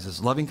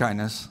exercises: loving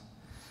kindness,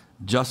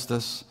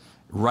 justice,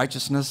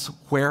 righteousness,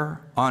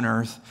 where? On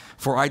earth.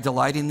 For I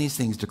delight in these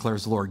things,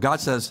 declares the Lord. God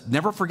says,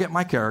 never forget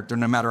my character,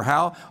 no matter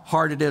how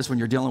hard it is when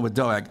you're dealing with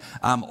Doeg.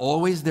 I'm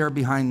always there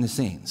behind the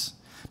scenes.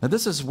 Now,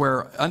 this is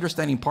where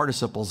understanding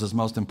participles is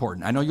most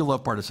important. I know you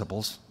love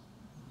participles.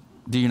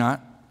 Do you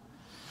not?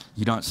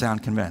 You don't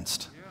sound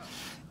convinced. Yeah.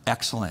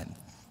 Excellent.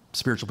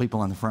 Spiritual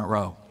people in the front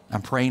row.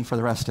 I'm praying for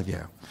the rest of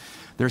you.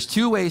 There's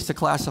two ways to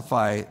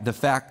classify the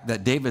fact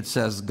that David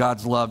says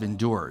God's love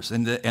endures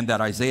and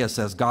that Isaiah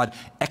says God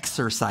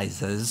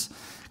exercises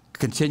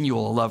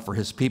continual love for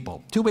his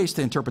people. Two ways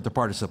to interpret the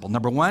participle.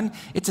 Number one,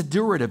 it's a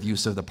durative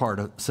use of the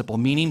participle,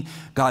 meaning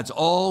God's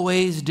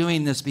always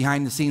doing this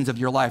behind the scenes of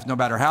your life, no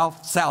matter how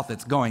south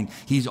it's going.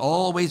 He's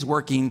always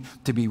working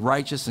to be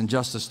righteous and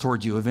justice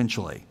toward you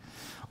eventually.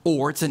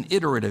 Or it's an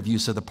iterative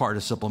use of the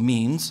participle,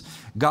 means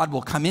God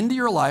will come into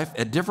your life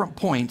at different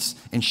points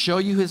and show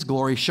you his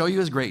glory, show you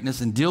his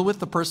greatness, and deal with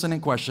the person in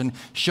question,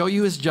 show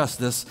you his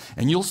justice,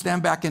 and you'll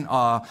stand back in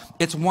awe.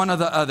 It's one or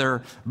the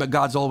other, but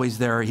God's always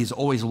there. He's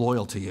always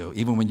loyal to you,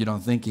 even when you don't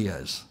think he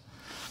is.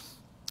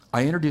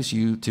 I introduce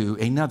you to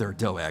another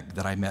Doeg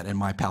that I met in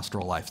my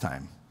pastoral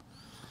lifetime.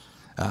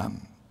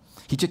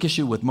 He took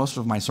issue with most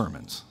of my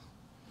sermons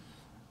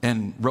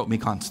and wrote me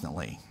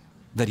constantly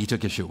that he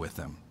took issue with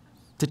them,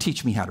 to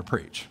teach me how to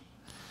preach.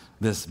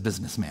 This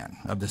businessman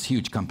of this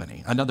huge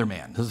company, another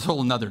man, this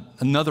whole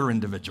another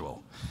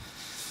individual.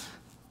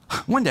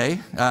 One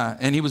day,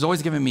 and he was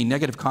always giving me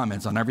negative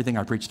comments on everything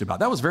I preached about.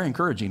 That was very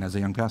encouraging as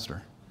a young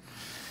pastor.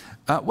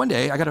 One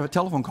day, I got a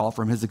telephone call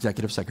from his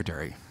executive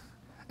secretary.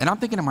 And I'm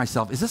thinking to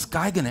myself, is this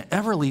guy going to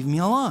ever leave me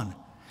alone?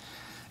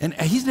 And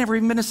he's never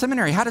even been to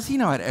seminary. How does he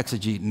know how to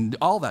exegete and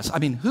all that? I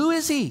mean, who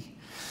is he?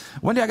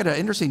 One day I got an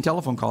interesting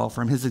telephone call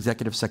from his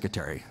executive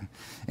secretary.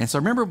 And so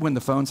remember when the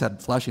phones had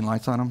flashing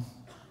lights on them?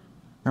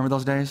 Remember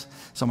those days?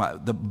 So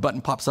the button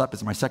pops up.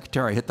 It's my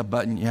secretary. I hit the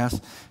button, yes.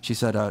 She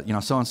said,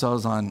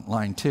 so-and-so's on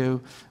line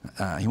 2.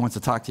 He wants to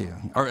talk to you.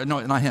 Or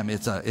no, not him.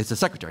 It's a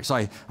secretary. So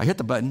I hit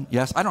the button,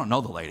 yes. I don't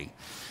know the lady.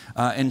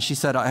 And she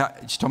said,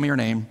 she told me her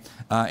name.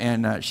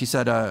 And she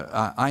said,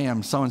 I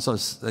am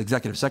so-and-so's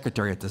executive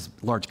secretary at this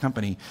large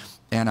company.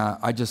 And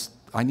I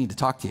need to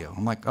talk to you.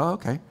 I'm like, oh,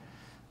 okay.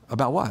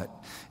 About what?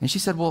 And she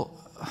said, well,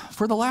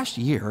 for the last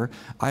year,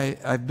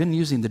 I've been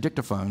using the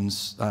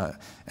dictaphones,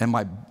 and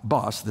my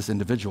boss, this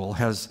individual,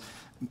 has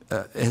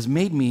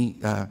made me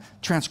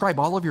transcribe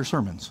all of your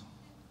sermons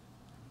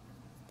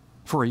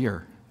for a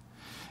year.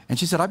 And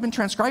she said, I've been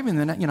transcribing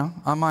them,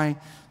 on my,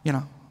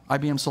 IBM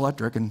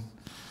Selectric and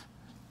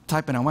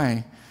typing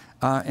away.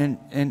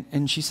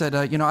 And she said,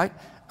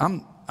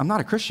 I'm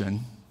not a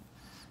Christian,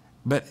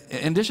 but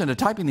in addition to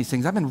typing these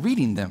things, I've been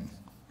reading them.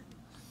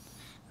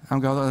 I'm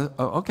going,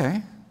 oh,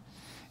 okay.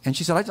 And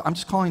she said, I'm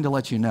just calling to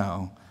let you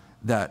know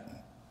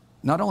that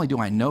not only do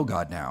I know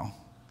God now,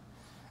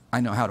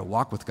 I know how to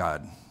walk with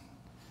God.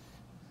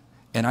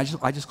 And I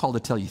just called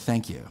to tell you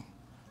thank you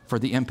for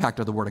the impact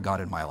of the Word of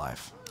God in my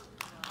life.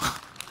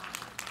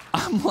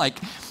 I'm like,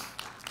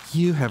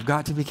 you have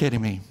got to be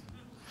kidding me.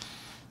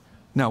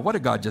 No, what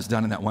had God just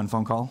done in that one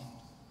phone call?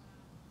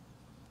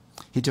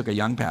 He took a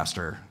young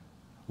pastor,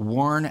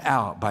 worn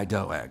out by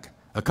dough egg,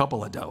 a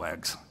couple of dough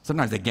eggs.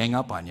 Sometimes they gang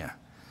up on you.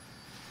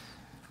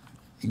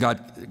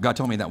 God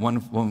told me that one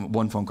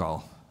phone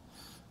call.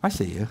 I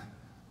see you.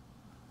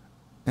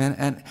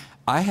 And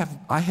I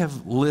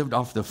have lived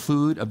off the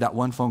food of that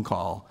one phone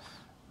call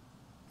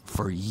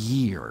for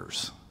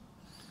years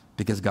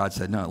because God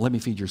said, no, let me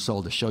feed your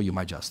soul to show you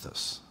my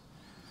justice.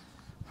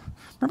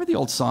 Remember the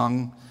old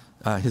song,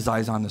 His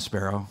Eyes on the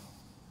Sparrow?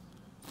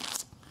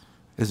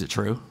 Is it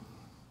true?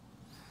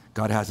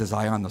 God has his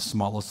eye on the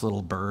smallest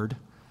little bird.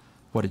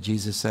 What did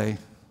Jesus say?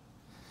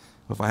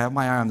 If I have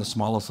my eye on the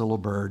smallest little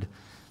bird,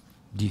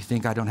 do you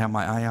think I don't have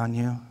my eye on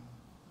you?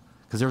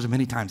 Because there was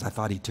many times I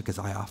thought he took his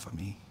eye off of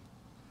me.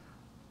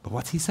 But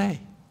what's he say?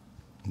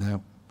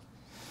 No.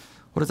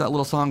 What does that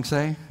little song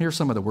say? Here's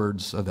some of the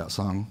words of that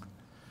song.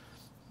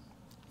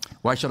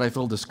 Why should I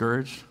feel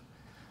discouraged?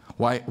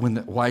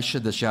 Why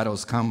should the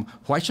shadows come?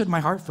 Why should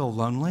my heart feel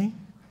lonely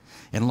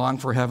and long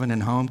for heaven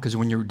and home? Because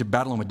when you're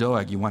battling with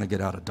Doeg, you want to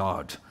get out of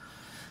Dodge.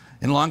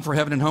 And long for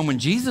heaven and home. When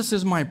Jesus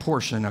is my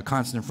portion, a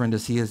constant friend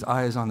is he. His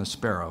eye is on the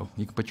sparrow.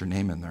 You can put your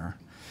name in there.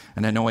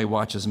 And I know he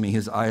watches me.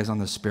 His eye is on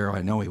the sparrow.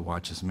 I know he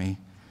watches me.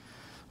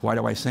 Why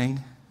do I sing?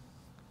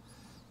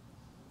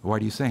 Why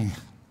do you sing?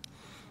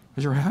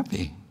 Because you're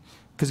happy.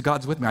 Because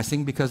God's with me. I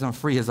sing because I'm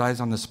free. His eye is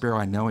on the sparrow.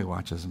 I know he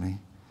watches me.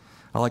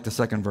 I like the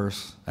second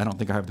verse. I don't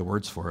think I have the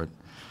words for it.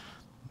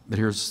 But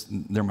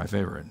they're my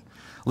favorite.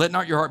 Let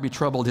not your heart be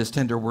troubled. His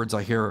tender words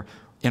I hear.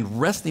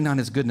 And resting on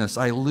his goodness,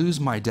 I lose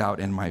my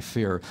doubt and my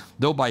fear.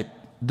 Though by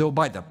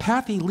the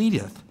path he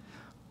leadeth,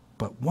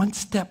 but one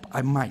step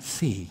I might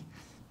see.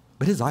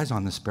 But his eye's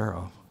on the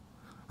sparrow.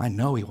 I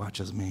know he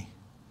watches me.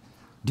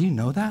 Do you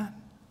know that?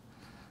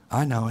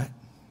 I know it.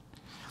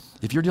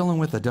 If you're dealing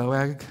with a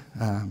Doeg,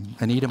 an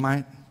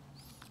Edomite,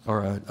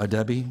 or a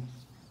Debbie,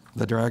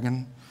 the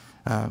dragon,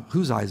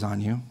 whose eye's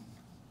on you?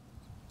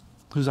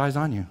 Whose eye's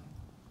on you?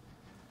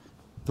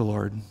 The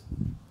Lord.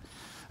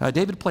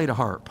 David played a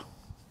harp.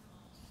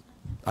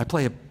 I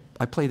play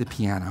the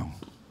piano.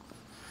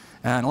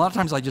 And a lot of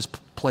times I just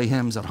play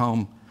hymns at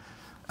home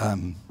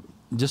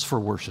just for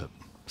worship.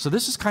 So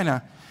this is kind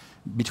of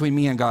between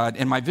me and God.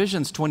 And my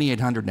vision's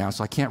 2800 now,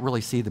 so I can't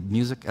really see the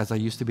music as I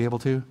used to be able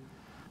to.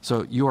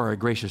 So you are a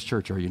gracious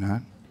church, are you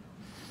not?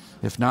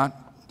 If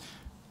not,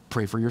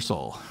 pray for your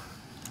soul.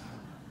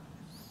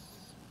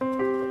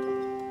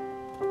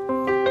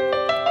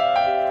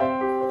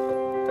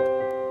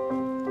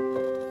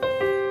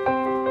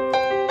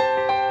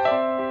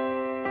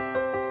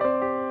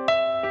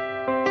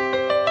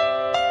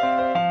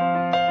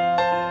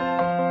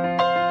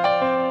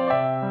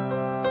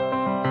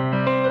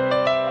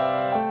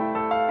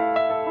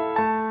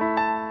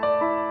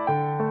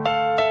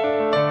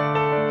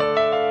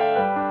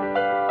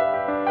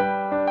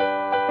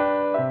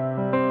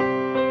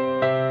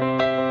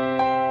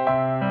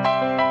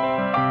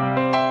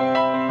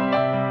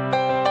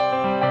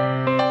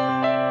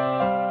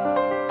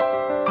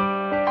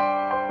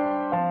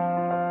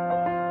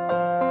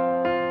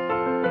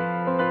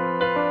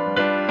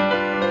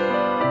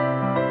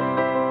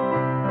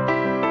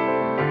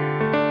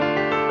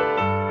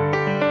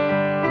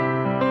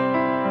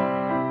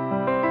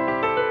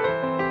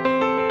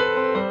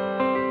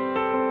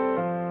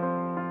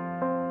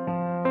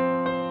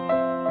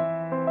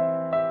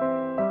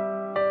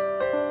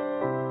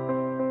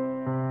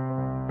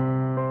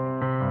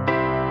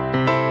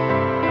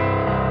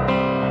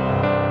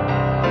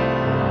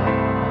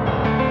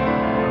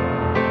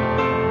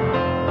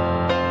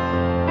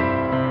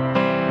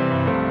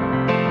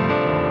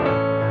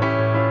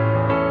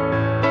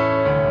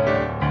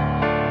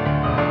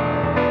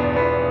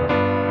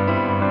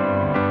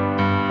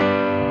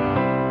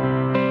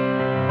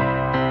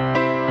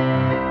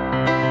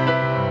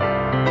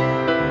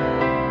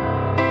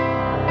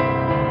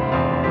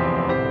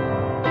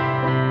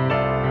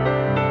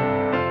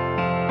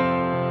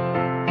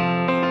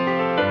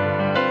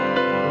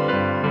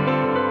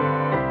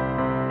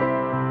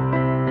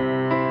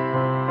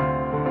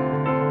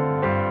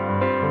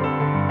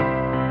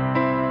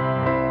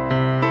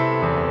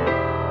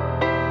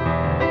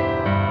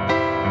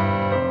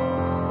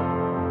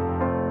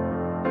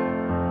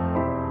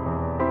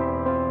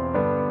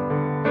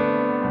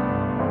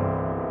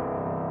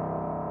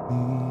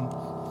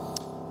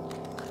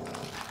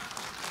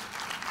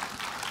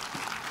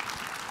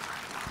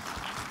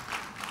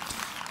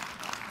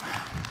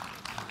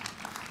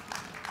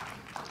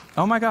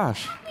 Oh my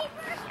gosh.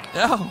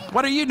 Oh,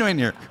 what are you doing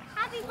here?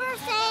 Happy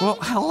birthday. Well,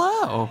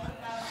 hello.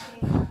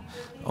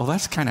 Oh,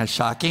 that's kind of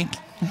shocking.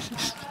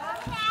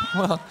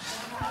 Well,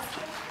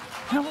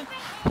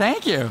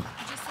 thank you.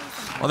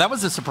 Well, that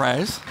was a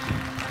surprise.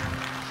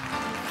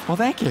 Well,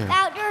 thank you.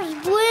 Outdoors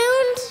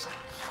balloons.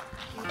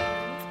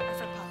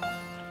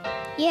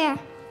 Yeah.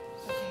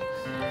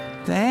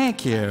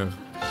 Thank you.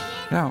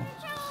 No.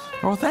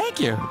 Well, thank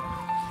you.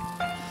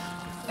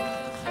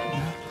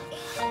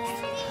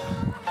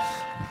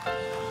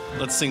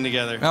 Let's sing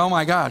together. Oh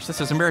my gosh,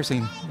 this is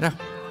embarrassing. Yeah.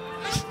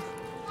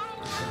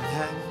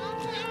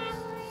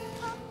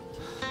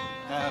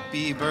 Happy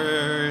Happy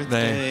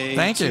birthday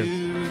Thank to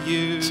you.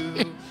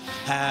 you.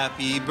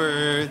 Happy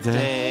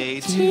birthday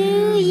to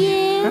To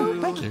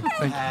you. Thank you.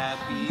 Thank you.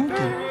 Happy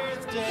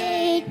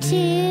birthday. To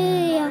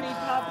you.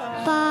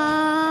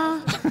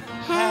 Pa.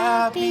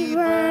 Happy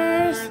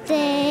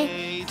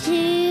birthday to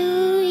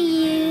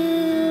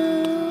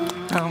you.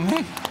 Oh,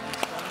 man.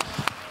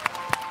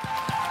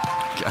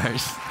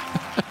 Guys.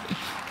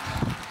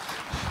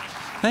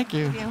 Thank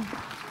you.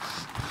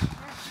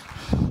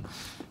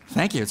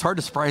 Thank you. It's hard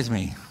to surprise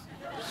me.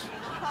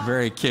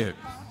 Very cute.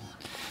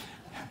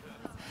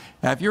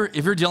 If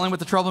you're dealing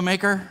with a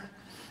troublemaker,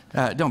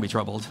 don't be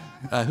troubled.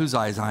 Whose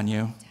eye's on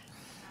you?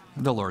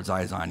 The Lord's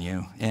eye's on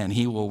you, and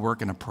He will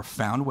work in a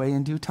profound way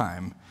in due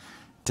time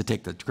to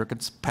take the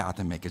crooked path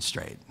and make it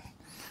straight.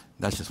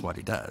 That's just what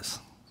He does.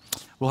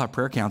 We'll have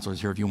prayer counselors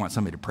here if you want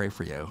somebody to pray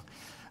for you.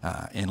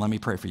 And let me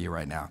pray for you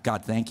right now.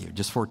 God, thank you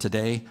just for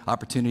today,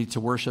 opportunity to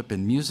worship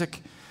in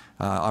music,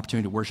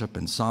 opportunity to worship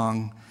in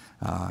song,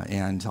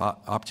 and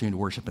opportunity to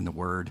worship in the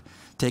Word.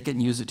 Take it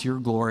and use it to your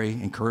glory.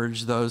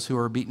 Encourage those who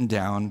are beaten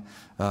down.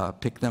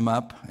 Pick them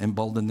up,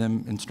 embolden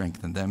them, and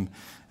strengthen them.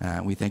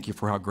 We thank you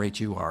for how great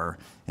you are,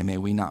 and may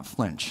we not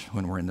flinch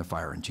when we're in the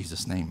fire. In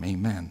Jesus' name,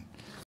 amen.